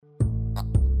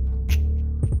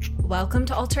Welcome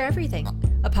to Alter Everything,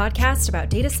 a podcast about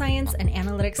data science and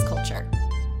analytics culture.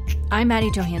 I'm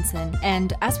Maddie Johansson,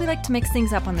 and as we like to mix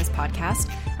things up on this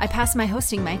podcast, I pass my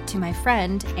hosting mic to my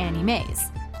friend, Annie Mays.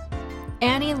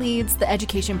 Annie leads the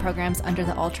education programs under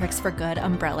the Alteryx for Good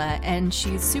umbrella, and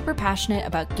she's super passionate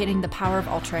about getting the power of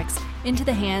Alteryx into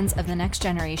the hands of the next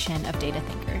generation of data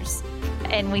thinkers.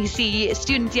 And we see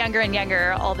students younger and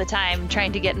younger all the time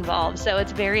trying to get involved, so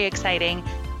it's very exciting.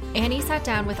 Annie sat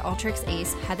down with Alteryx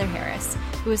ace Heather Harris,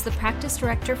 who is the practice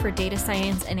director for data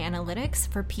science and analytics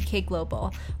for PK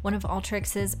Global, one of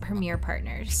Alteryx's premier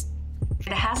partners.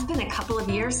 It has been a couple of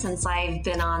years since I've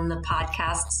been on the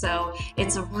podcast, so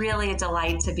it's really a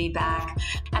delight to be back.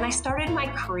 And I started my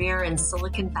career in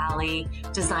Silicon Valley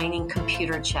designing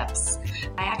computer chips.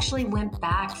 I actually went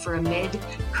back for a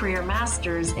mid-career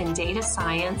master's in data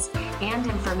science and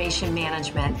information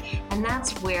management, and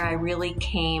that's where I really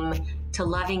came to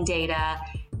loving data,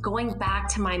 going back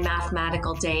to my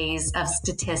mathematical days of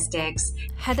statistics.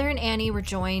 Heather and Annie were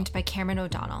joined by Cameron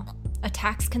O'Donnell, a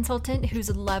tax consultant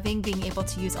who's loving being able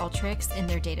to use Alteryx in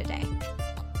their day-to-day.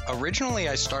 Originally,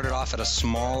 I started off at a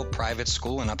small private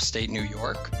school in upstate New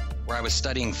York, where I was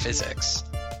studying physics.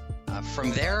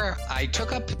 From there, I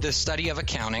took up the study of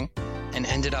accounting and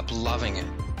ended up loving it.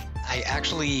 I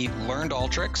actually learned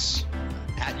Alteryx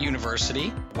at university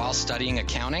while studying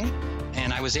accounting,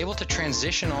 and I was able to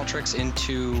transition Alteryx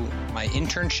into my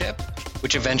internship,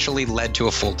 which eventually led to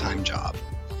a full-time job.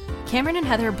 Cameron and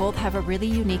Heather both have a really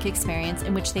unique experience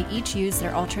in which they each use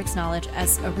their Alteryx knowledge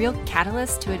as a real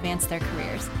catalyst to advance their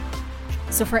careers.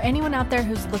 So for anyone out there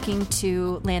who's looking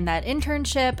to land that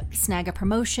internship, snag a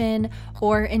promotion,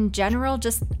 or in general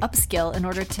just upskill in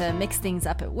order to mix things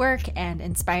up at work and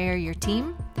inspire your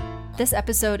team, this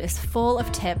episode is full of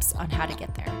tips on how to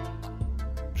get there.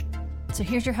 So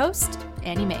here's your host,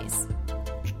 Annie Mays.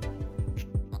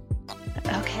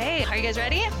 Okay, are you guys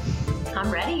ready? I'm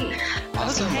ready.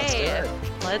 Awesome, Okay,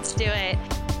 let's do it.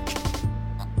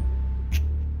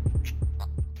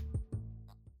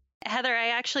 Heather, I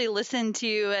actually listened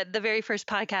to the very first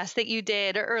podcast that you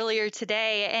did earlier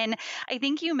today, and I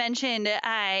think you mentioned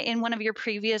in one of your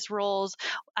previous roles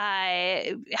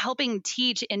helping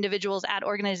teach individuals at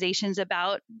organizations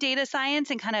about data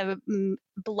science and kind of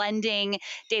blending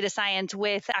data science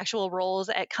with actual roles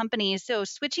at companies. So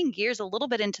switching gears a little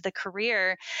bit into the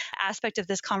career aspect of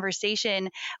this conversation,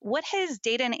 what has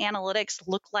data and analytics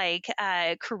look like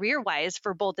career-wise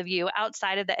for both of you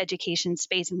outside of the education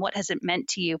space, and what has it meant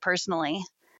to you personally?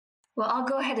 Well, I'll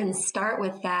go ahead and start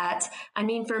with that. I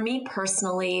mean, for me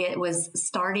personally, it was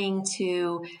starting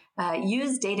to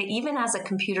use data. Even as a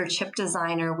computer chip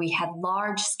designer, we had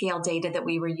large scale data that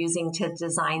we were using to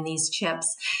design these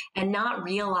chips, and not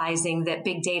realizing that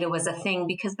big data was a thing,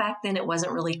 because back then it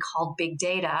wasn't really called big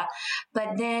data.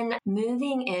 But then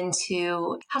moving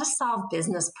into how to solve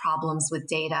business problems with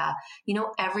data,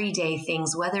 everyday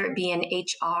things, whether it be in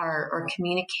HR or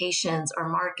communications or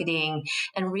marketing,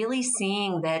 and really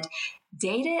seeing that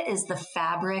data is the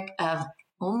fabric of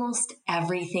almost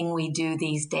everything we do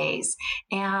these days.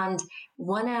 And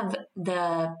one of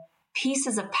the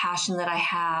pieces of passion that I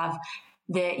have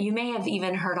that you may have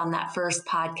even heard on that first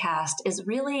podcast is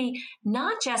really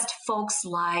not just folks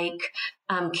like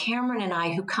Cameron and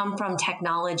I who come from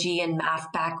technology and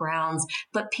math backgrounds,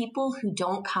 but people who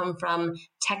don't come from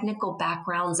technical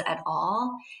backgrounds at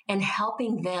all, and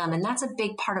helping them. And that's a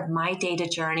big part of my data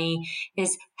journey,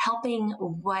 is helping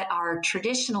what are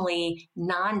traditionally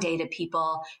non-data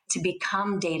people to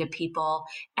become data people.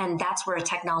 And that's where a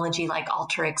technology like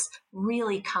Alteryx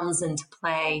really comes into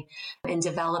play in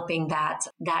developing that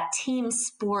team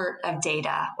sport of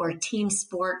data, or team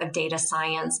sport of data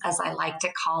science, as I like to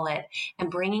call it, and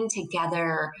bringing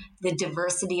together the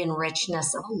diversity and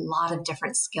richness of a lot of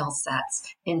different skill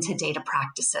sets into data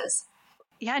practices.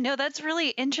 Yeah, no, that's really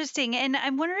interesting. And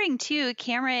I'm wondering too,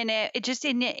 Cameron, just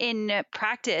in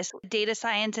practice, data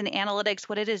science and analytics,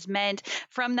 what it has meant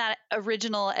from that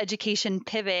original education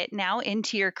pivot now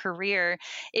into your career.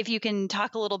 If you can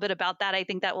talk a little bit about that, I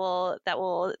think that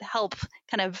will help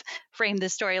kind of frame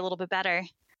this story a little bit better.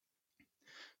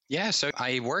 Yeah, so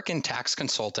I work in tax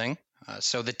consulting.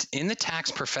 So that in the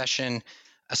tax profession,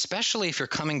 especially if you're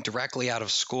coming directly out of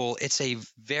school, it's a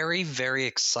very, very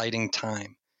exciting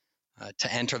time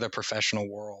to enter the professional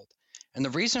world. And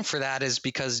the reason for that is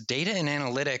because data and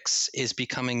analytics is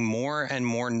becoming more and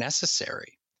more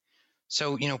necessary.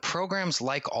 So, programs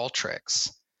like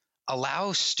Alteryx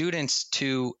allow students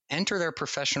to enter their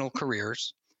professional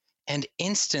careers and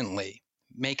instantly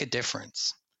make a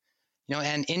difference.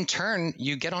 And in turn,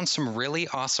 you get on some really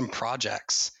awesome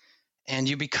projects and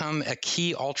you become a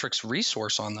key Alteryx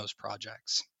resource on those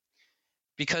projects.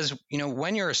 Because,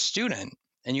 when you're a student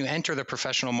and you enter the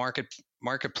professional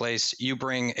marketplace, you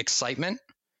bring excitement,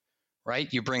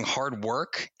 right? You bring hard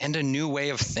work and a new way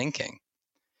of thinking.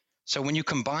 So when you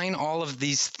combine all of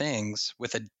these things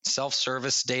with a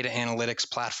self-service data analytics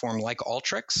platform like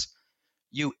Alteryx,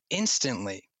 you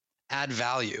instantly add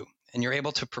value and you're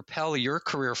able to propel your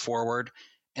career forward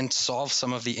and solve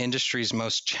some of the industry's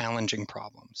most challenging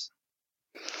problems.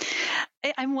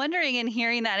 I'm wondering, in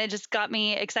hearing that, it just got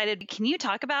me excited. Can you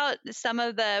talk about some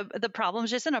of the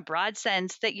problems, just in a broad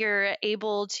sense, that you're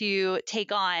able to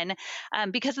take on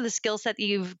because of the skill set that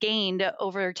you've gained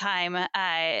over time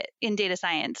in data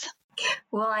science?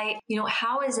 Well,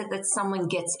 how is it that someone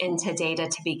gets into data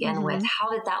to begin with?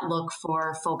 How did that look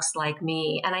for folks like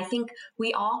me? And I think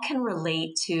we all can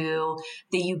relate to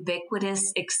the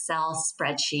ubiquitous Excel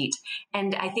spreadsheet.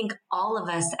 And I think all of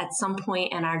us at some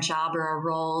point in our job or our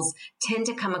roles tend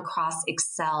to come across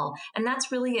Excel. And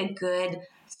that's really a good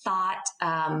thought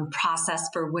process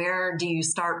for where do you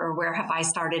start, or where have I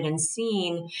started in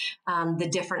seeing the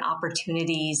different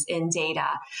opportunities in data.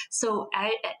 So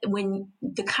when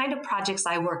the kind of projects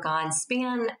I work on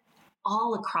span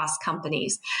all across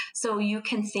companies. So you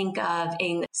can think of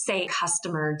say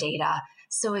customer data.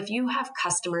 So if you have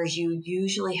customers, you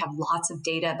usually have lots of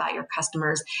data about your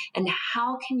customers. And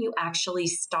how can you actually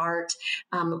start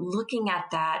looking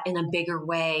at that in a bigger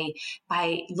way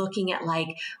by looking at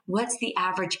what's the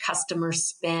average customer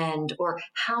spend, or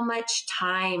how much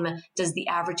time does the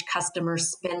average customer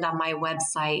spend on my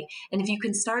website? And if you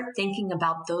can start thinking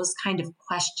about those kind of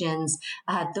questions,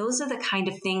 those are the kind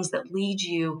of things that lead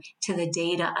you to the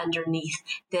data underneath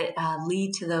that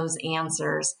lead to those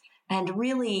answers. And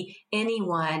really,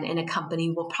 anyone in a company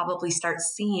will probably start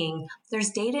seeing there's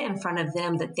data in front of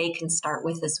them that they can start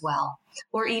with as well,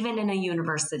 or even in a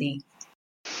university.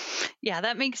 Yeah,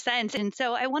 that makes sense. And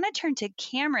so I want to turn to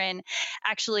Cameron,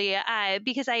 actually,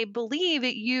 because I believe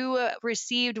you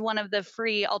received one of the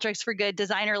free Alteryx for Good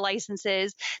designer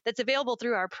licenses that's available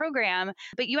through our program,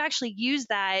 but you actually used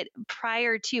that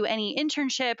prior to any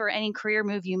internship or any career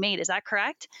move you made. Is that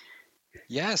correct?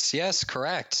 Yes,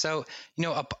 correct. So,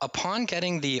 upon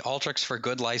getting the Alteryx for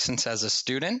Good license as a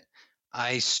student,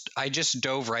 I just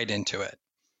dove right into it,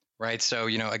 right? So,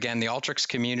 again, the Alteryx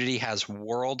community has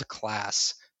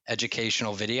world-class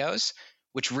educational videos,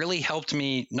 which really helped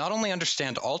me not only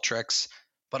understand Alteryx,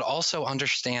 but also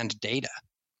understand data.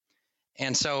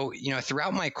 And so,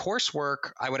 throughout my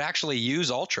coursework, I would actually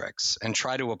use Alteryx and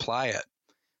try to apply it.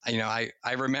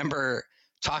 I remember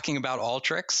talking about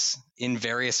Alteryx in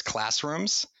various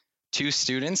classrooms to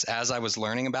students as I was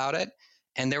learning about it.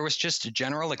 And there was just a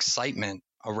general excitement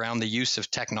around the use of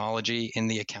technology in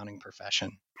the accounting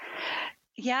profession.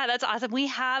 Yeah, that's awesome. We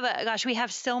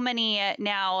have so many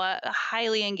now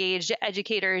highly engaged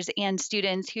educators and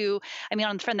students who,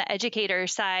 from the educator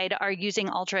side, are using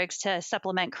Alteryx to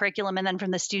supplement curriculum. And then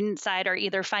from the student side, are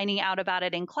either finding out about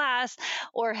it in class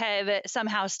or have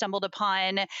somehow stumbled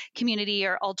upon Community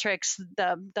or Alteryx,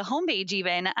 the homepage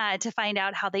even, to find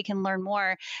out how they can learn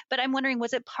more. But I'm wondering,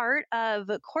 was it part of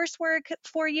coursework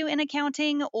for you in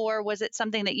accounting, or was it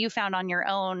something that you found on your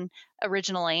own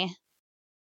originally?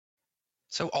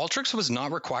 So Alteryx was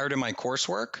not required in my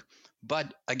coursework,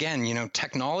 but again,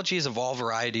 technologies of all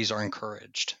varieties are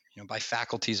encouraged, by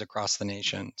faculties across the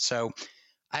nation. So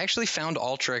I actually found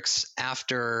Alteryx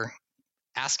after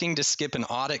asking to skip an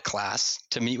audit class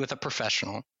to meet with a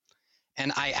professional.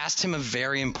 And I asked him a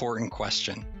very important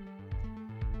question.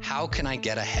 How can I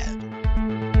get ahead?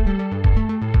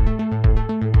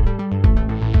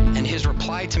 And his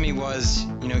reply to me was,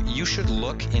 you should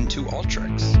look into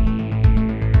Alteryx.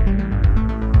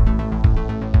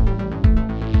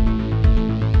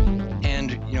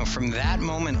 From that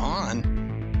moment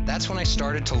on, that's when I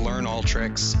started to learn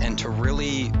Alteryx and to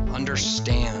really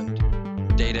understand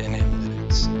data and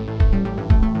analytics.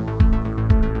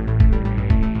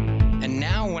 And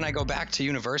now when I go back to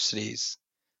universities,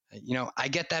 I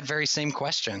get that very same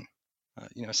question.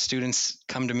 Students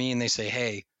come to me and they say,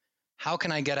 hey, how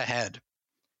can I get ahead,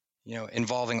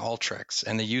 involving Alteryx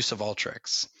and the use of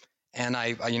Alteryx? And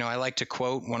I like to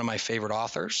quote one of my favorite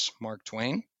authors, Mark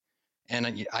Twain.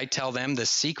 And I tell them the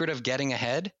secret of getting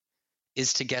ahead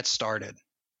is to get started,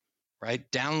 right?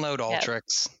 Download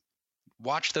Alteryx,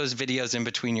 watch those videos in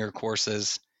between your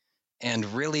courses, and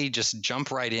really just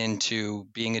jump right into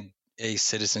being a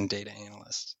citizen data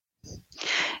analyst.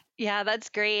 Yeah, that's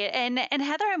great. And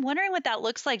Heather, I'm wondering what that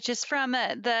looks like just from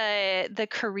the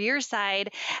career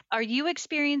side. Are you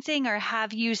experiencing or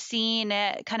have you seen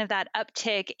kind of that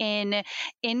uptick in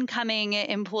incoming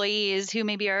employees who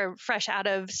maybe are fresh out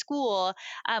of school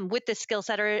with the skill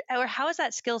set, or how is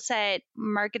that skill set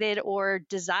marketed or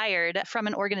desired from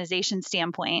an organization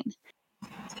standpoint?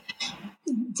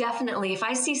 Definitely. If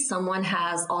I see someone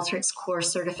has Alteryx core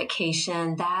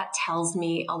certification, that tells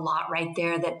me a lot right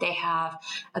there, that they have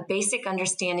a basic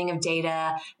understanding of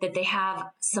data, that they have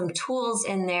some tools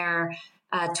in their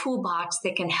toolbox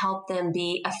that can help them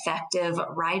be effective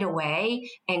right away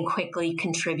and quickly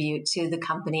contribute to the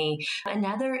company.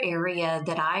 Another area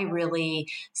that I really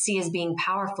see as being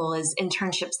powerful is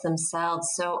internships themselves.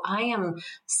 So I am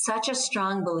such a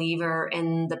strong believer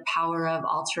in the power of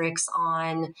Alteryx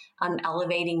on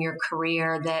elevating your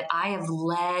career, that I have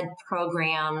led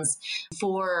programs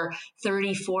for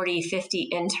 30, 40, 50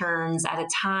 interns at a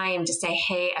time to say,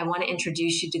 hey, I want to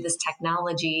introduce you to this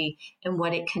technology and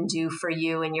what it can do for you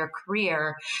in your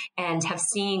career, and have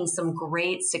seen some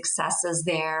great successes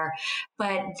there.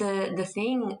 But the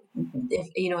thing,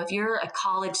 if you're a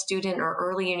college student or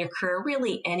early in your career,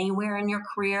 really anywhere in your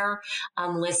career,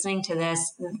 listening to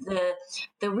this,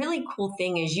 the really cool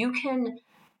thing is you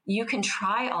can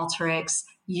try Alteryx.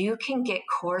 You can get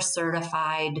core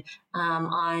certified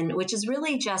on, which is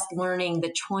really just learning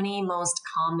the 20 most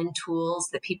common tools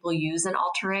that people use in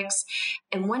Alteryx.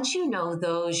 And once you know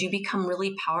those, you become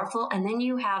really powerful. And then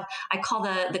you have, I call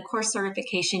the core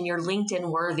certification your LinkedIn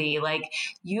worthy. Like,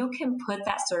 you can put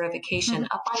that certification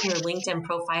up on your LinkedIn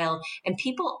profile and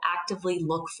people actively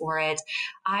look for it.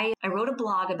 I wrote a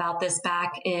blog about this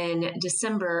back in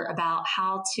December about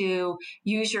how to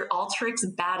use your Alteryx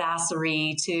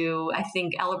badassery to, I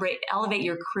think, elevate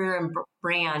your career and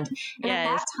brand. And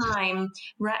Yes.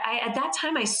 at that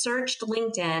time, I searched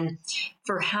LinkedIn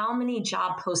for how many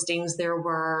job postings there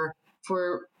were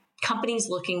for companies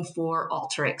looking for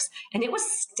Alteryx. And it was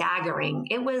staggering.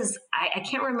 It was, I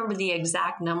can't remember the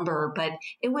exact number, but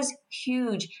it was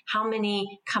huge how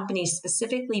many companies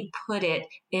specifically put it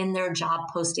in their job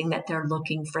posting that they're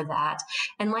looking for that.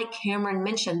 And like Cameron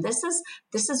mentioned, this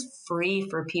is free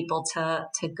for people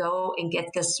to go and get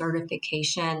this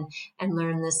certification and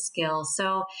learn this skill.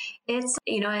 So it's,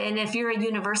 and if you're a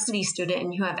university student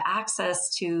and you have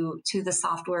access to the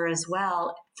software as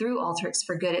well, through Alteryx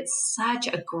for Good, it's such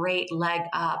a great leg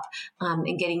up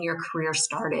in getting your career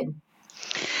started.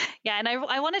 Yeah, and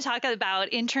I want to talk about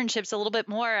internships a little bit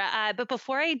more. But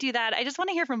before I do that, I just want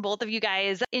to hear from both of you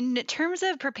guys. In terms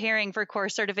of preparing for core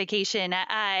certification,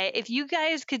 if you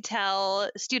guys could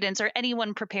tell students or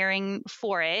anyone preparing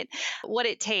for it what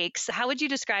it takes, how would you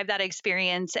describe that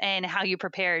experience and how you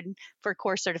prepared for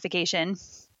core certification?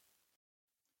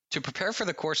 To prepare for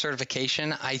the core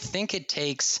certification, I think it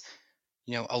takes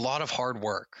a lot of hard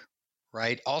work,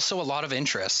 right? Also a lot of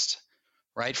interest,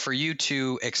 right? For you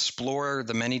to explore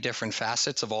the many different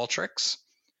facets of Alteryx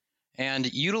and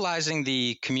utilizing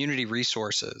the community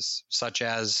resources, such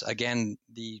as, again,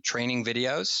 the training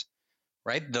videos,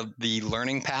 right? The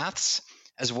learning paths,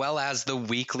 as well as the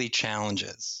weekly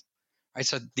challenges, right?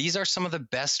 So these are some of the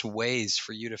best ways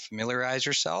for you to familiarize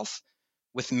yourself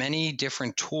with many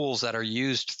different tools that are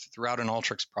used throughout an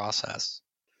Alteryx process.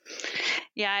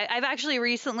 Yeah, I've actually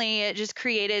recently just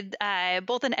created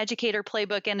both an educator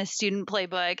playbook and a student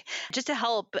playbook just to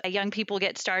help young people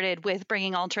get started with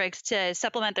bringing Alteryx to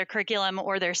supplement their curriculum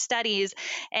or their studies,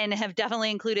 and have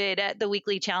definitely included the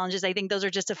weekly challenges. I think those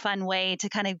are just a fun way to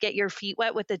kind of get your feet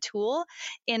wet with the tool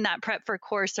in that prep for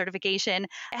core certification.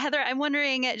 Heather, I'm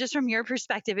wondering, just from your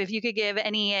perspective, if you could give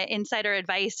any insider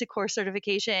advice to core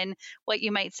certification, what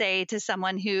you might say to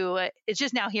someone who is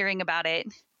just now hearing about it.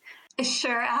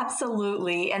 Sure,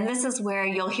 absolutely. And this is where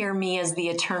you'll hear me as the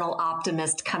eternal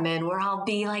optimist come in, where I'll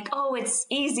be like, oh, it's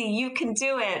easy. You can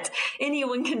do it.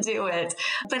 Anyone can do it.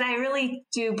 But I really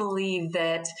do believe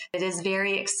that it is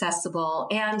very accessible.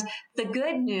 And the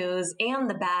good news and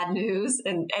the bad news,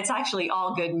 and it's actually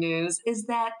all good news, is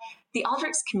that the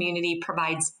Alteryx community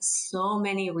provides so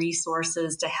many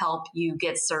resources to help you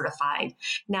get certified.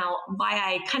 Now, why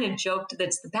I kind of joked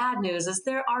that's the bad news is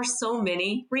there are so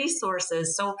many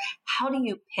resources. So how do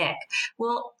you pick?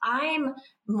 Well, I'm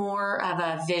more of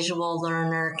a visual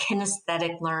learner,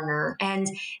 kinesthetic learner. And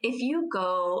if you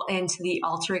go into the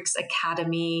Alteryx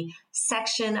Academy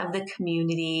section of the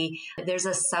community, there's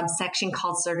a subsection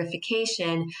called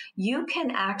certification. You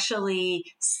can actually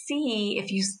see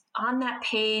if you on that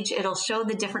page, it'll show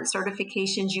the different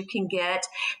certifications you can get.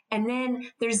 And then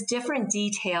there's different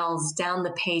details down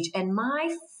the page. And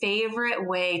my favorite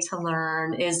way to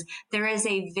learn is there is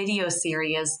a video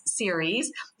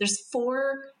series. There's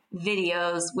 4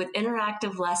 videos with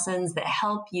interactive lessons that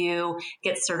help you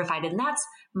get certified. And that's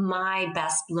my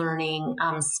best learning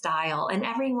style. And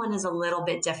everyone is a little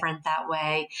bit different that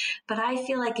way. But I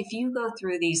feel like if you go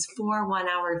through these 4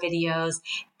 1-hour videos,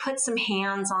 put some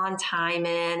hands-on time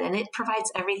in, and it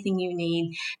provides everything you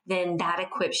need, then that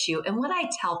equips you. And what I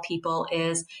tell people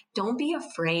is don't be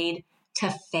afraid to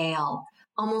fail.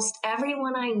 Almost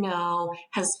everyone I know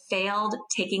has failed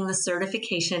taking the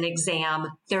certification exam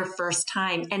their first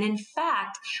time. And in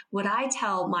fact, what I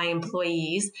tell my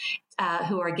employees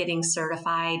who are getting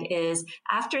certified is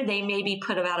after they maybe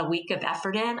put about a week of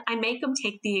effort in, I make them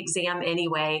take the exam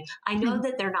anyway. I know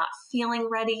that they're not feeling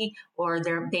ready or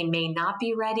they may not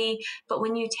be ready, but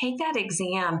when you take that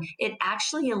exam, it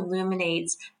actually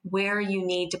illuminates where you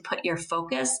need to put your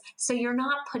focus. So you're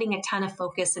not putting a ton of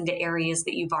focus into areas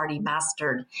that you've already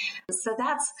mastered. So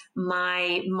that's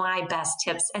my best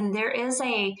tips. And there is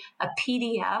a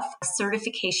PDF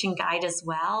certification guide as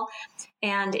well.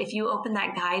 And if you open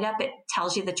that guide up, it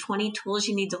tells you the 20 tools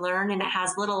you need to learn, and it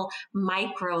has little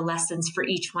micro lessons for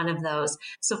each one of those.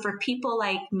 So for people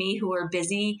like me who are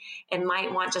busy and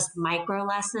might want just micro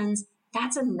lessons,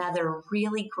 that's another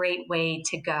really great way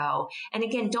to go. And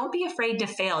again, don't be afraid to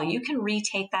fail. You can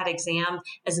retake that exam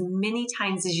as many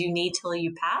times as you need till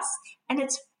you pass, and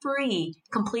it's free,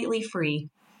 completely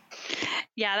free.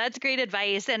 Yeah, that's great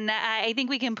advice. And I think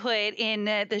we can put in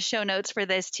the show notes for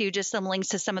this too, just some links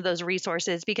to some of those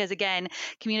resources, because again,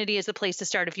 community is the place to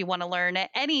start if you want to learn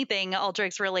anything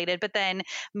Alteryx related, but then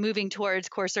moving towards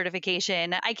course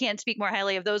certification. I can't speak more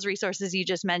highly of those resources you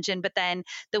just mentioned, but then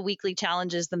the weekly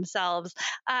challenges themselves.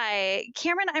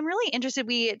 Cameron, I'm really interested.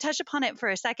 We touched upon it for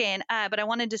a second, but I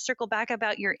wanted to circle back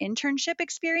about your internship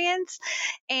experience.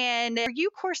 And were you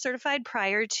course certified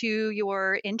prior to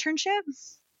your internship?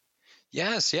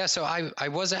 Yes. Yeah. So I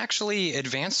was actually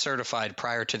advanced certified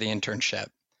prior to the internship.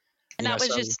 And that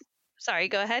was sorry,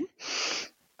 go ahead.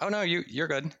 Oh, no, you're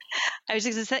good. I was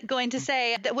just going to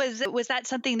say, was that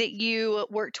something that you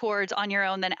worked towards on your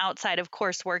own then outside of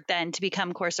coursework then to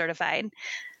become course certified?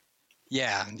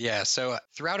 Yeah. So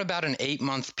throughout about an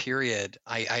 8-month period,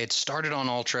 I had started on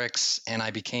Alteryx and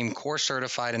I became course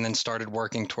certified and then started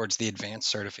working towards the advanced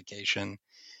certification.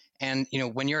 And,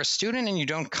 when you're a student and you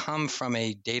don't come from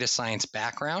a data science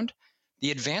background, the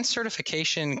advanced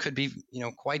certification could be,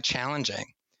 quite challenging.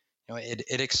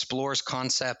 It explores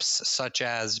concepts such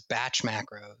as batch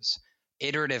macros,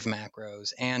 iterative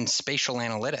macros, and spatial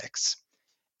analytics.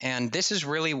 And this is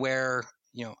really where,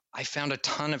 I found a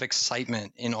ton of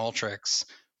excitement in Alteryx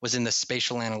was in the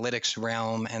spatial analytics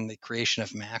realm and the creation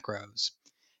of macros.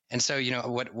 And so,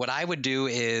 what I would do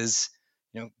is,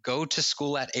 go to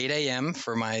school at 8 a.m.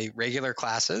 for my regular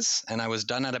classes, and I was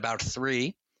done at about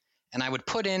 3. And I would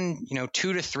put in,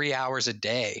 2 to 3 hours a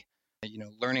day,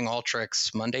 learning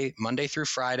Alteryx Monday through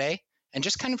Friday, and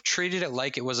just kind of treated it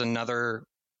like it was another,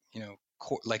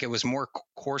 like it was more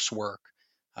coursework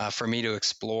for me to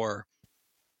explore.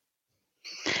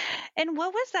 And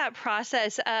what was that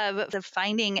process of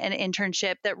finding an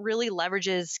internship that really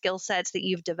leverages skill sets that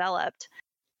you've developed?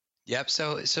 Yep.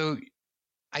 So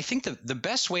I think the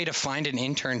best way to find an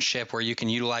internship where you can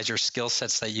utilize your skill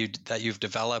sets that you've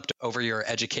developed over your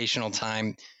educational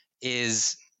time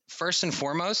is first and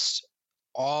foremost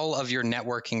all of your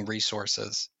networking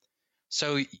resources.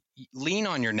 So lean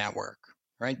on your network,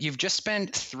 right? You've just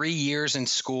spent 3 years in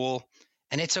school,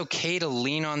 and it's okay to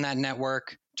lean on that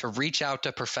network, to reach out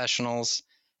to professionals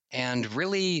and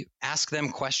really ask them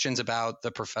questions about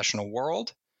the professional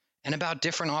world and about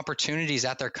different opportunities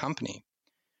at their company.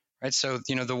 Right. So,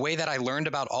 the way that I learned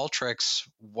about Alteryx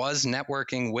was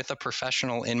networking with a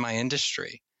professional in my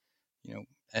industry,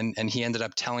 and he ended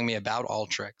up telling me about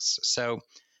Alteryx. So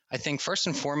I think first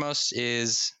and foremost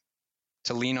is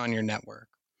to lean on your network.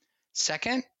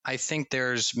 Second, I think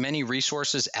there's many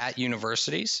resources at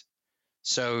universities.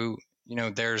 So,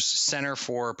 there's Center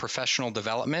for Professional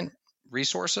Development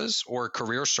resources or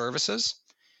career services.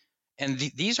 And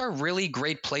these are really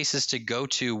great places to go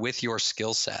to with your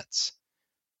skill sets.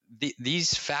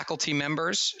 These faculty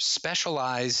members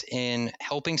specialize in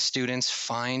helping students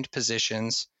find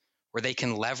positions where they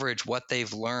can leverage what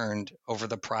they've learned over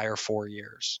the prior 4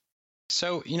 years.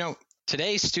 So,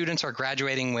 today students are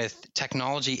graduating with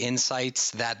technology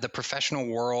insights that the professional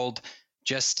world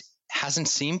just hasn't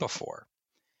seen before.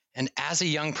 And as a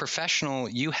young professional,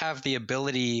 you have the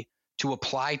ability to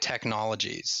apply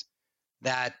technologies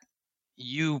that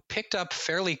you picked up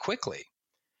fairly quickly.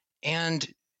 And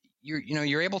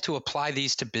you're able to apply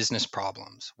these to business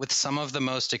problems with some of the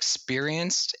most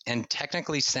experienced and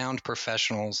technically sound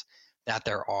professionals that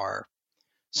there are.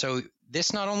 So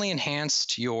this not only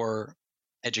enhanced your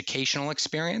educational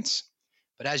experience.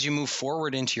 But as you move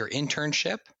forward into your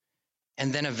internship,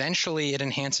 and then eventually it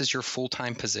enhances your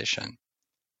full-time position.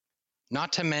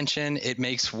 Not to mention, it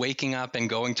makes waking up and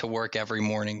going to work every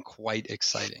morning quite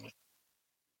exciting.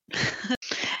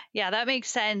 Yeah, that makes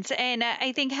sense. And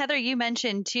I think, Heather, you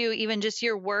mentioned too, even just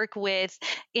your work with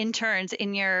interns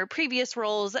in your previous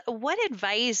roles. What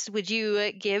advice would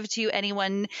you give to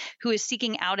anyone who is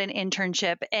seeking out an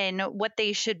internship and what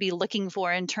they should be looking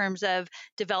for in terms of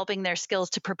developing their skills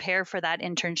to prepare for that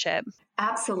internship?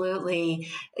 Absolutely.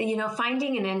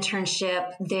 Finding an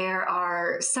internship, there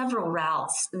are several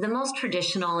routes. The most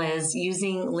traditional is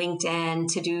using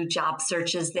LinkedIn to do job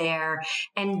searches there.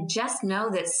 And just know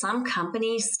that some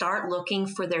companies start looking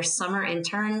for their summer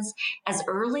interns as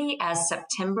early as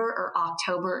September or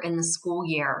October in the school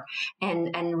year,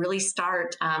 and really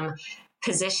start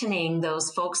positioning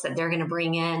those folks that they're going to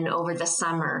bring in over the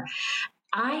summer.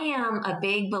 I am a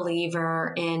big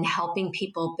believer in helping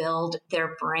people build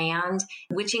their brand,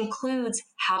 which includes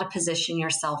how to position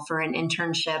yourself for an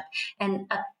internship. And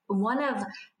one of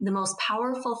the most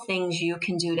powerful things you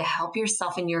can do to help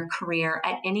yourself in your career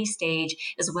at any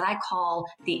stage is what I call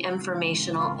the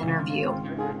informational interview.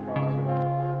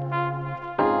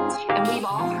 And we've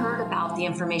all heard about the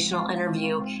informational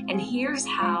interview, and here's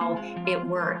how it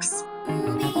works.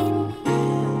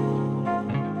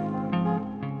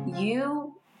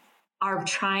 You are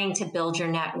trying to build your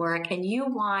network and you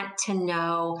want to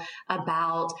know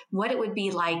about what it would be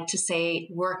like to, say,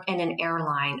 work in an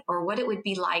airline, or what it would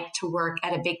be like to work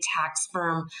at a big tax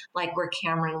firm like where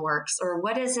Cameron works, or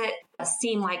what does it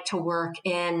seem like to work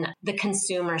in the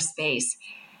consumer space.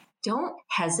 Don't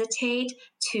hesitate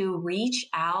to reach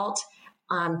out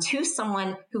to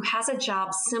someone who has a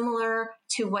job similar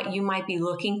to what you might be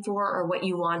looking for or what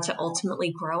you want to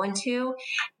ultimately grow into.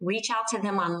 Reach out to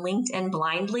them on LinkedIn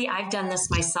blindly. I've done this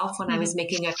myself when I was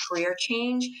making a career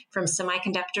change from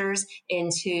semiconductors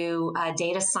into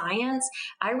data science.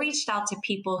 I reached out to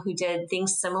people who did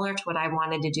things similar to what I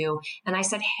wanted to do. And I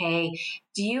said, hey,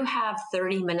 do you have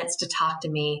 30 minutes to talk to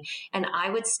me? And I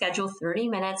would schedule 30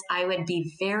 minutes. I would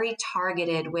be very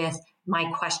targeted with my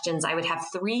questions. I would have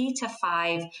 3 to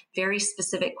 5 very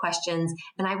specific questions,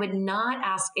 and I would not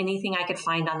ask anything I could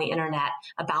find on the internet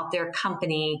about their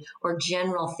company or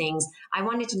general things. I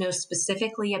wanted to know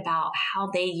specifically about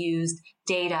how they used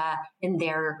data in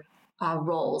their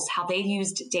roles, how they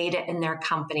used data in their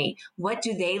company. What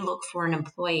do they look for in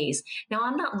employees? Now,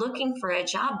 I'm not looking for a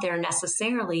job there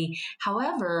necessarily.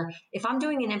 However, if I'm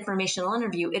doing an informational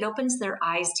interview, it opens their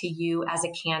eyes to you as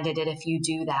a candidate if you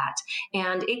do that.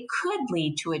 And it could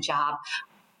lead to a job.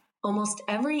 Almost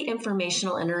every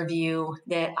informational interview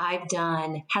that I've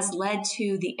done has led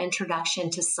to the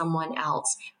introduction to someone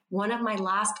else. One of my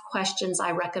last questions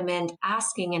I recommend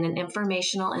asking in an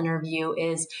informational interview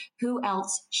is, who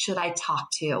else should I talk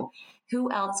to?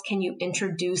 Who else can you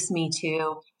introduce me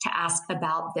to ask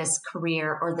about this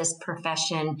career or this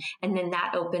profession? And then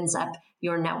that opens up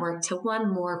your network to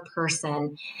one more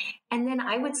person. And then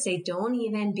I would say, don't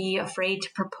even be afraid to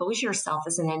propose yourself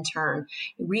as an intern.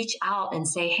 Reach out and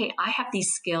say, hey, I have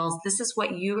these skills. This is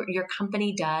what your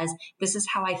company does. This is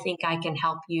how I think I can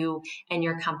help you and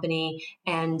your company.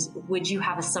 And would you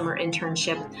have a summer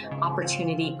internship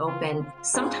opportunity open?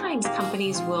 Sometimes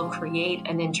companies will create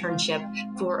an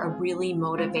internship for a really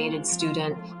motivated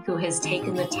student who has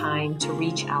taken the time to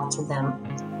reach out to them.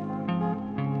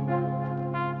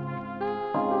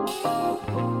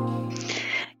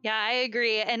 Yeah, I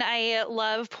agree. And I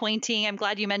love pointing, I'm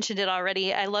glad you mentioned it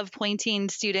already. I love pointing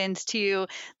students to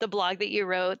the blog that you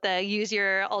wrote, the Use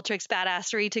Your Alteryx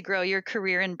Badassery to Grow Your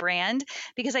Career and Brand,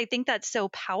 because I think that's so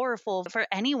powerful for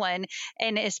anyone,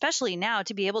 and especially now,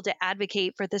 to be able to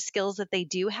advocate for the skills that they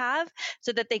do have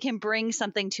so that they can bring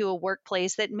something to a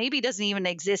workplace that maybe doesn't even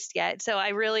exist yet. So I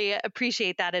really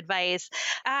appreciate that advice.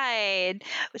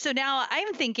 So now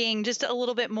I'm thinking just a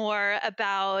little bit more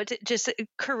about just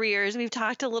careers. We've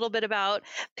talked a little bit about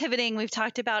pivoting. We've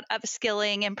talked about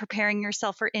upskilling and preparing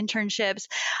yourself for internships.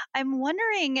 I'm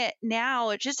wondering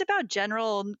now just about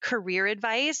general career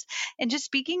advice and just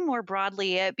speaking more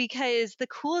broadly, because the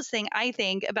coolest thing I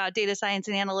think about data science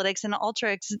and analytics and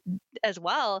Alteryx as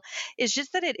well is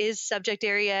just that it is subject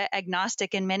area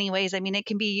agnostic in many ways. I mean, it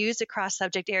can be used across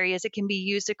subject areas. It can be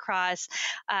used across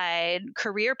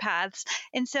career paths.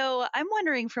 And so I'm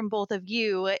wondering from both of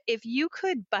you, if you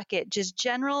could bucket just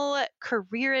general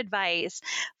career advice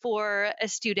for a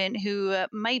student who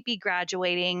might be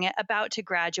graduating, about to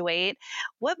graduate,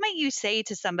 what might you say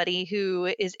to somebody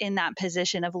who is in that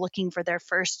position of looking for their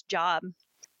first job?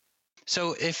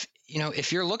 So if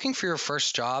you're looking for your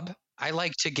first job, I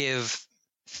like to give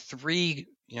 3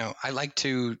 I like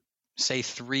to say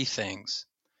three things.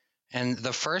 And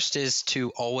the first is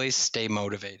to always stay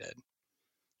motivated,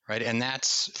 right? And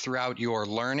that's throughout your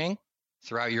learning,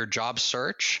 throughout your job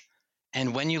search,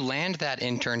 and when you land that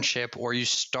internship or you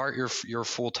start your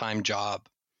full-time job,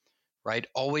 right?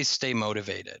 Always stay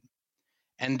motivated.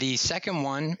 And the second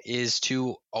one is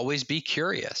to always be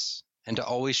curious and to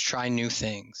always try new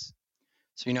things.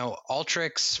 So,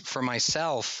 Alteryx for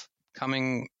myself,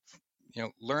 learning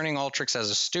Alteryx as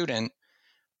a student,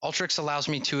 Alteryx allows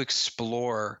me to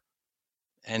explore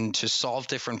and to solve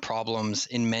different problems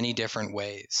in many different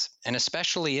ways, and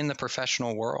especially in the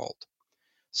professional world.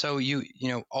 So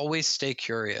always stay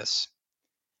curious.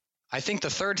 I think the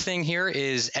third thing here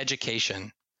is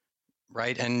education,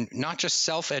 right? And not just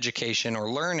self-education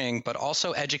or learning, but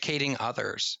also educating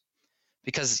others.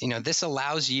 Because, this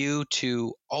allows you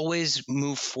to always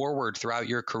move forward throughout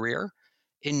your career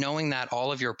in knowing that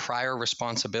all of your prior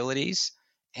responsibilities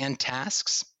and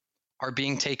tasks are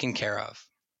being taken care of.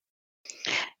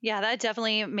 Yeah, that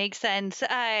definitely makes sense.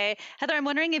 Heather, I'm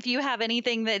wondering if you have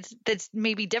anything that's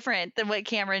maybe different than what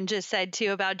Cameron just said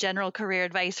too about general career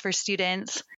advice for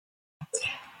students.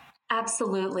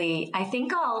 Absolutely. I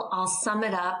think I'll sum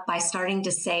it up by starting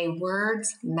to say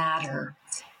words matter.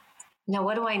 Now,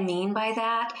 what do I mean by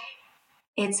that?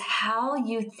 It's how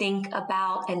you think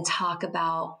about and talk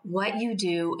about what you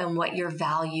do and what your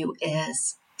value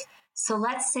is. So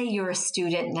let's say you're a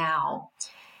student now.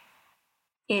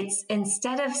 It's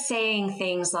instead of saying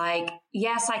things like,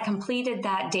 yes, I completed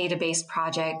that database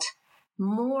project,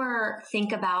 more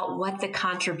think about what the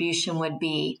contribution would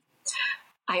be.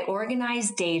 I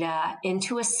organize data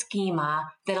into a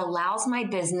schema that allows my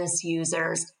business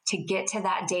users to get to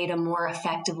that data more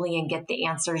effectively and get the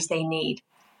answers they need.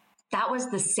 That was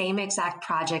the same exact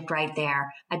project right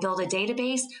there. I built a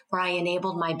database where I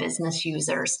enabled my business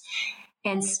users.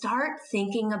 And start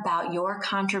thinking about your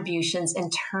contributions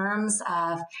in terms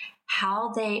of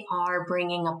how they are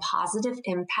bringing a positive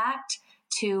impact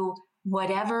to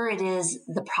whatever it is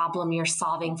the problem you're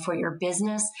solving for your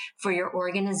business, for your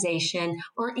organization,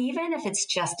 or even if it's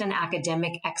just an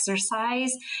academic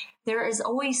exercise. There is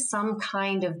always some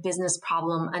kind of business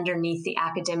problem underneath the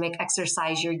academic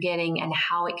exercise you're getting and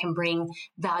how it can bring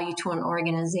value to an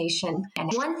organization.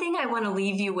 And one thing I want to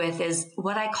leave you with is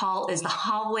what I call is the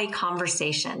hallway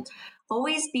conversation.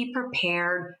 Always be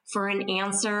prepared for an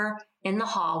answer in the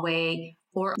hallway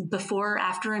or before or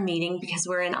after a meeting, because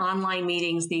we're in online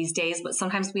meetings these days, but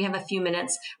sometimes we have a few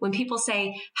minutes when people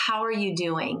say, how are you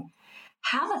doing?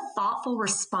 Have a thoughtful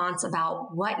response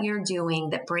about what you're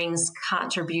doing that brings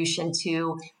contribution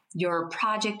to your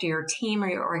project or your team or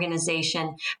your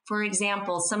organization. For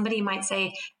example, somebody might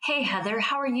say, hey, Heather,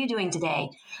 how are you doing today?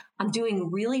 I'm doing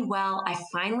really well. I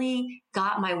finally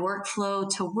got my workflow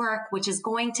to work, which is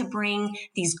going to bring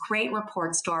these great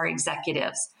reports to our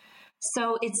executives.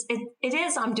 So it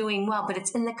is, I'm doing well, but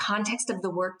it's in the context of the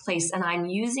workplace, and I'm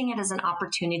using it as an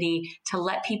opportunity to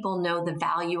let people know the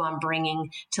value I'm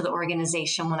bringing to the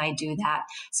organization when I do that.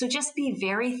 So just be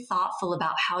very thoughtful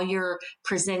about how you're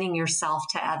presenting yourself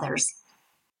to others.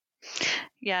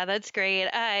 Yeah, that's great.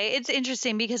 It's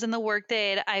interesting because in the work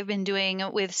that I've been doing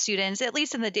with students, at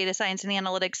least in the data science and the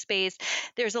analytics space,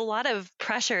 there's a lot of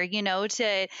pressure,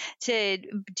 to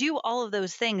do all of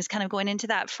those things kind of going into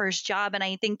that first job. And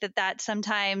I think that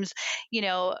sometimes,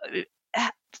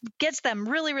 gets them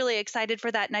really, really excited for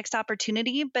that next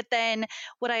opportunity. But then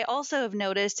what I also have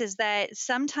noticed is that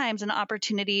sometimes an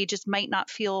opportunity just might not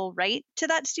feel right to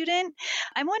that student.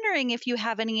 I'm wondering if you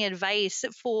have any advice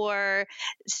for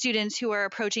students who are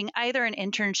approaching either an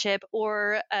internship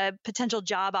or a potential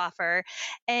job offer,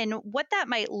 and what that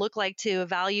might look like to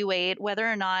evaluate whether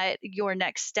or not your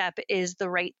next step is the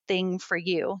right thing for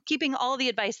you, keeping all the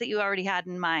advice that you already had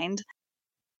in mind.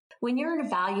 When you're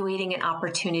evaluating an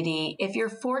opportunity, if you're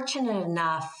fortunate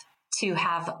enough to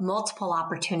have multiple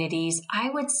opportunities, I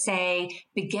would say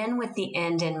begin with the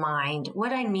end in mind.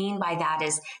 What I mean by that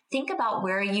is think about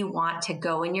where you want to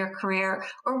go in your career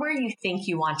or where you think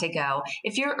you want to go.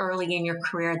 If you're early in your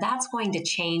career, that's going to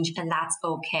change and that's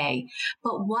okay.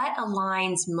 But what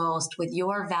aligns most with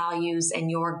your values and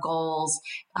your goals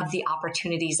of the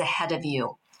opportunities ahead of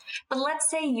you? But let's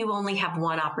say you only have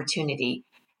one opportunity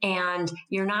and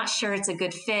you're not sure it's a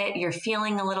good fit, you're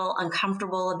feeling a little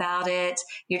uncomfortable about it,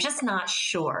 you're just not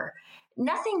sure.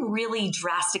 Nothing really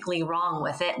drastically wrong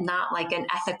with it, not like an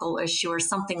ethical issue or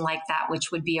something like that,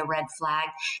 which would be a red flag,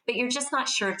 but you're just not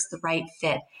sure it's the right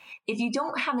fit. if you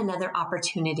don't have another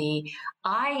opportunity,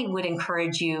 I would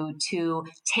encourage you to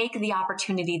take the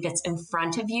opportunity that's in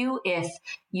front of you. If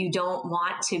you don't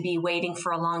want to be waiting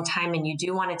for a long time and you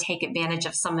do want to take advantage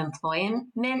of some employment,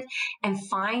 and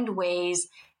find ways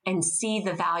and see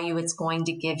the value it's going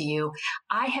to give you.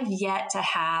 I have yet to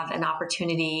have an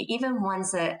opportunity, even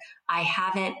ones that I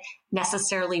haven't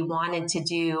necessarily wanted to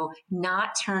do, not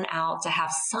turn out to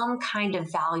have some kind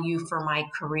of value for my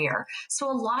career. So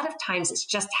a lot of times it's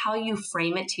just how you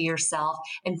frame it to yourself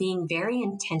and being very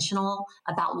intentional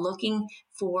about looking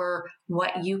for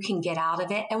what you can get out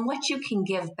of it and what you can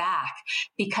give back.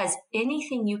 Because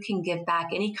anything you can give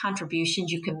back, any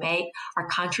contributions you can make are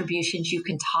contributions you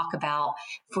can talk about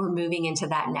for moving into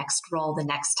that next role the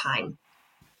next time.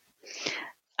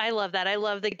 I love that. I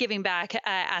love the giving back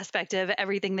aspect of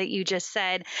everything that you just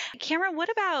said. Cameron, what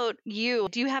about you?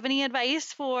 Do you have any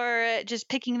advice for just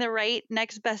picking the right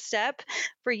next best step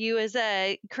for you as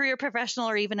a career professional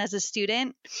or even as a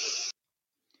student?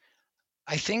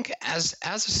 I think as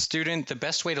a student, the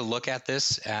best way to look at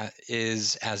this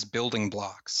is as building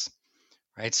blocks,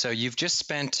 right? So you've just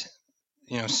spent,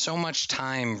 so much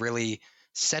time really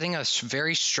setting a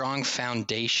very strong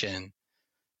foundation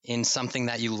in something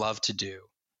that you love to do,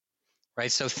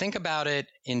 right? So think about it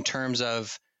in terms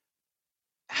of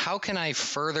how can I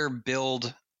further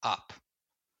build up,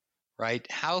 right?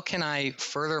 How can I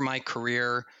further my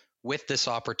career with this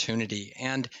opportunity?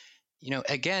 And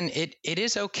again, it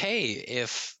is okay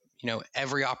if,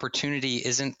 every opportunity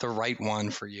isn't the right one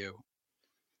for you,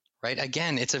 right?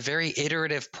 Again, it's a very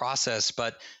iterative process,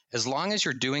 but as long as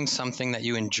you're doing something that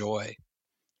you enjoy,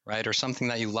 right, or something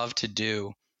that you love to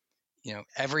do,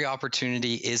 every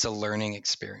opportunity is a learning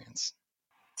experience.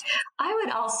 I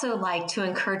would also like to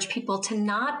encourage people to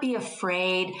not be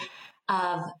afraid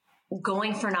of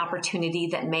going for an opportunity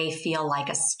that may feel like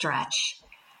a stretch.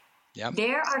 Yep.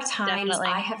 There are times Definitely.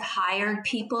 I have hired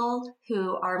people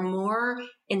who are more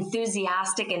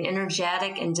enthusiastic and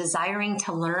energetic and desiring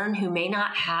to learn, who may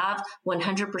not have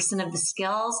 100% of the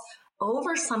skills,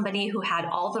 over somebody who had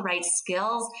all the right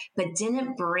skills but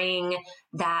didn't bring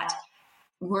that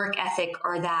work ethic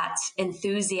or that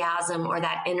enthusiasm or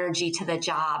that energy to the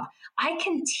job. I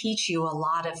can teach you a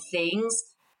lot of things,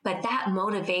 but that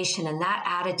motivation and that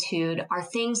attitude are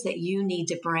things that you need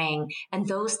to bring. And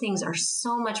those things are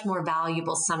so much more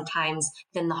valuable sometimes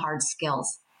than the hard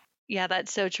skills. Yeah,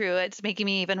 that's so true. It's making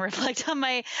me even reflect on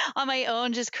my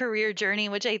own just career journey,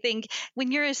 which I think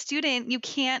when you're a student, you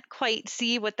can't quite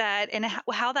see what that and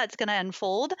how that's going to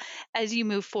unfold as you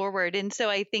move forward. And so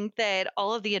I think that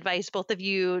all of the advice both of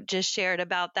you just shared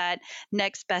about that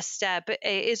next best step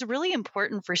is really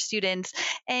important for students.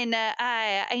 And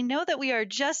I know that we are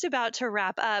just about to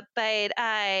wrap up, but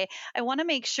I want to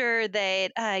make sure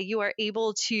that you are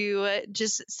able to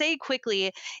just say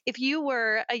quickly, if you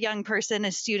were a young person,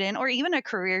 a student, or even a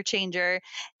career changer,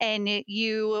 and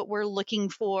you were looking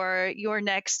for your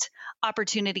next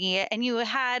opportunity and you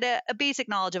had a basic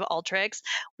knowledge of Alteryx,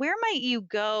 where might you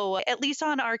go, at least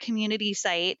on our community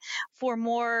site, for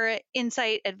more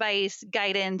insight, advice,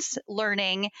 guidance,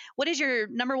 learning? What is your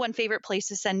number one favorite place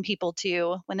to send people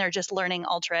to when they're just learning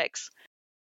Alteryx?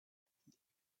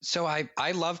 So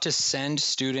I love to send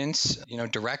students,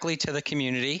 directly to the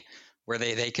community where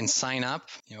they can sign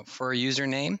up, for a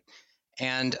username.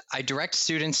 And I direct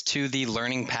students to the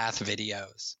Learning Path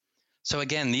videos. So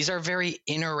again, these are very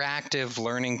interactive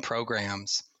learning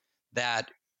programs that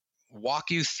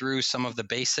walk you through some of the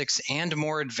basics and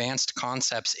more advanced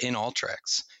concepts in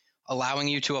Alteryx, allowing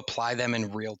you to apply them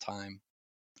in real time.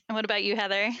 And what about you,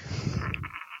 Heather?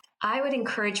 I would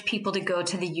encourage people to go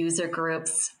to the user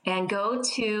groups and go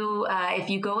to, if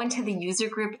you go into the user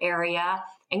group area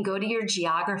and go to your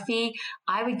geography,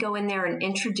 I would go in there and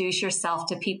introduce yourself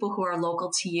to people who are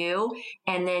local to you,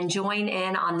 and then join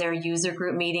in on their user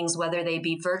group meetings, whether they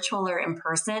be virtual or in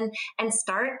person, and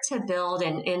start to build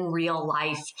an in real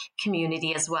life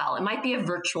community as well. It might be a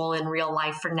virtual in real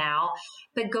life for now,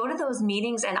 but go to those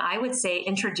meetings, and I would say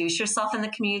introduce yourself in the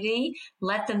community,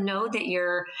 let them know that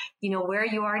you're, where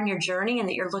you are in your journey and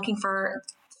that you're looking for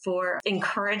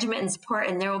encouragement and support,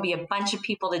 and there will be a bunch of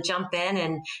people to jump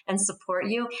in and support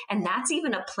you. And that's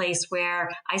even a place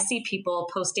where I see people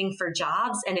posting for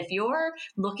jobs. And if you're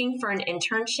looking for an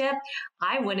internship,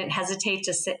 I wouldn't hesitate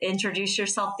to introduce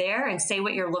yourself there and say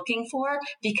what you're looking for,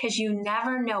 because you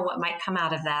never know what might come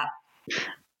out of that.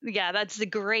 Yeah, that's a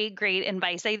great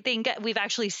advice. I think we've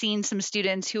actually seen some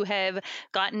students who have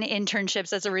gotten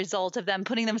internships as a result of them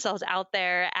putting themselves out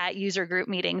there at user group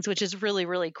meetings, which is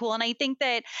really cool. And I think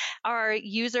that our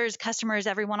users, customers,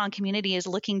 everyone on community is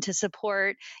looking to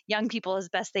support young people as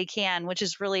best they can, which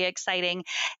is really exciting.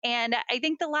 And I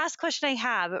think the last question I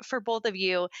have for both of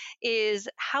you is,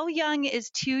 how young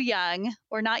is too young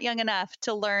or not young enough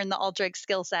to learn the Alteryx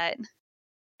skill set?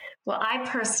 Well, I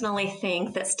personally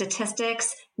think that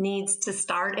statistics needs to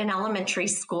start in elementary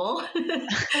school.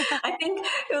 I think,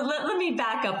 let me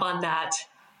back up on that.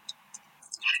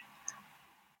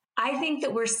 I think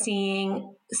that we're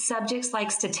seeing subjects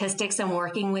like statistics and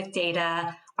working with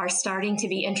data are starting to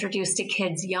be introduced to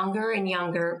kids younger and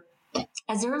younger,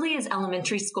 as early as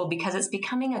elementary school, because it's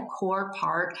becoming a core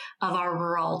part of our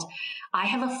world. I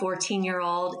have a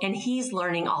 14-year-old and he's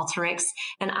learning Alteryx,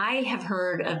 and I have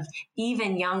heard of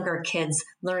even younger kids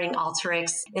learning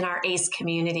Alteryx in our ACE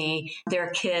community, their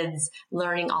kids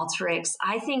learning Alteryx.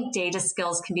 I think data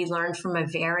skills can be learned from a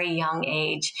very young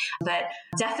age, but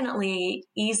definitely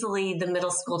easily the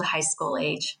middle school to high school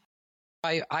age.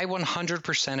 I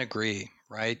 100% agree,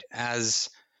 right?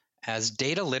 As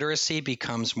data literacy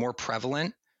becomes more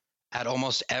prevalent at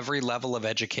almost every level of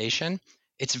education,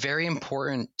 it's very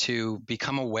important to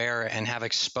become aware and have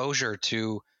exposure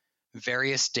to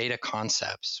various data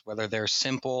concepts, whether they're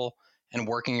simple and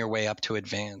working your way up to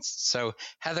advanced. So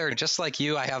Heather, just like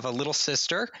you, I have a little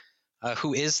sister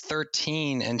who is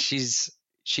 13, and she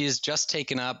has just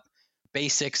taken up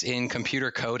basics in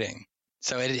computer coding.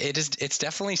 So it's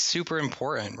definitely super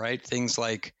important, right? Things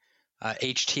like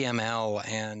HTML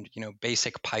and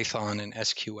basic Python and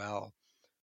SQL.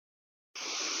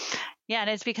 Yeah,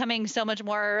 and it's becoming so much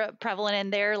more prevalent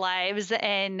in their lives,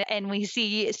 and we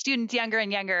see students younger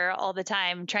and younger all the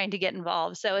time trying to get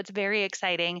involved. So it's very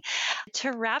exciting.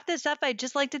 To wrap this up, I'd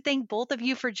just like to thank both of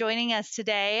you for joining us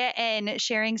today and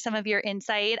sharing some of your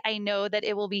insight. I know that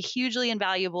it will be hugely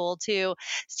invaluable to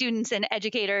students and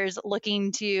educators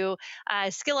looking to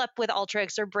skill up with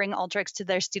Alteryx or bring Alteryx to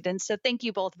their students. So thank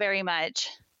you both very much.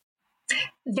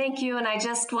 Thank you. And I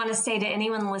just want to say to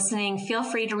anyone listening, feel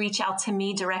free to reach out to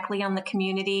me directly on the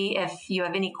community. If you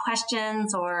have any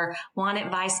questions or want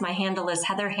advice, my handle is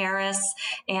Heather Harris,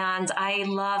 and I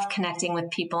love connecting with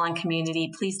people on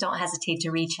community. Please don't hesitate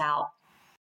to reach out.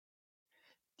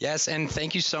 Yes, and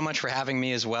thank you so much for having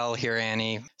me as well here,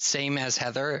 Annie. Same as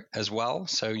Heather as well.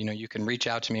 So, you can reach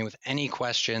out to me with any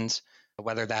questions,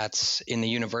 whether that's in the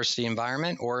university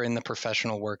environment or in the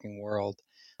professional working world.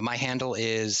 My handle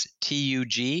is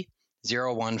TUG01519.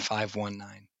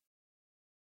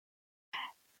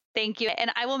 Thank you.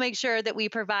 And I will make sure that we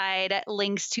provide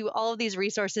links to all of these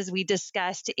resources we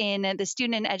discussed in the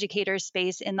student and educator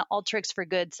space in the Alteryx for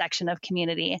Good section of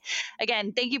community.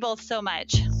 Again, thank you both so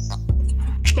much.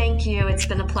 Thank you. It's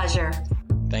been a pleasure.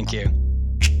 Thank you.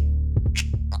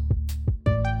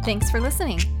 Thanks for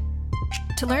listening.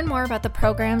 To learn more about the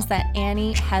programs that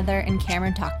Annie, Heather, and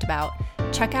Cameron talked about,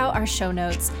 check out our show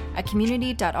notes at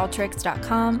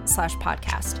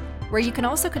community.alteryx.com/podcast, where you can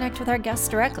also connect with our guests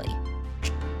directly.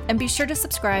 And be sure to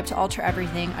subscribe to Alter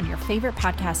Everything on your favorite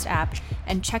podcast app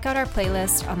and check out our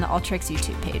playlist on the Alteryx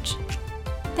YouTube page.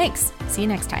 Thanks. See you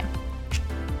next time.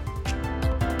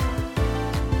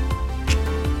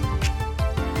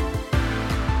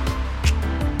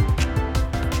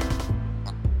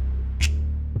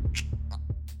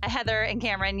 Heather and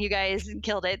Cameron, you guys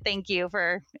killed it. Thank you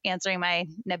for answering my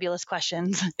nebulous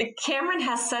questions. Cameron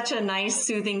has such a nice,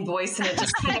 soothing voice, and it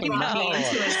just kind of brought me into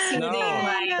a soothing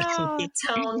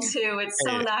tone too. It's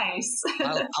so nice.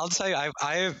 I'll tell you,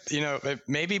 I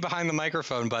maybe behind the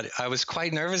microphone, but I was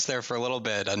quite nervous there for a little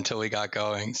bit until we got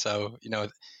going. So,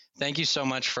 thank you so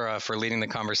much for leading the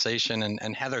conversation.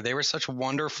 And Heather, they were such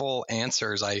wonderful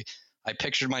answers. I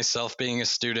pictured myself being a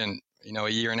student, a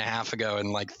year and a half ago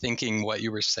and thinking what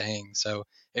you were saying. So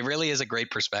it really is a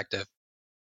great perspective.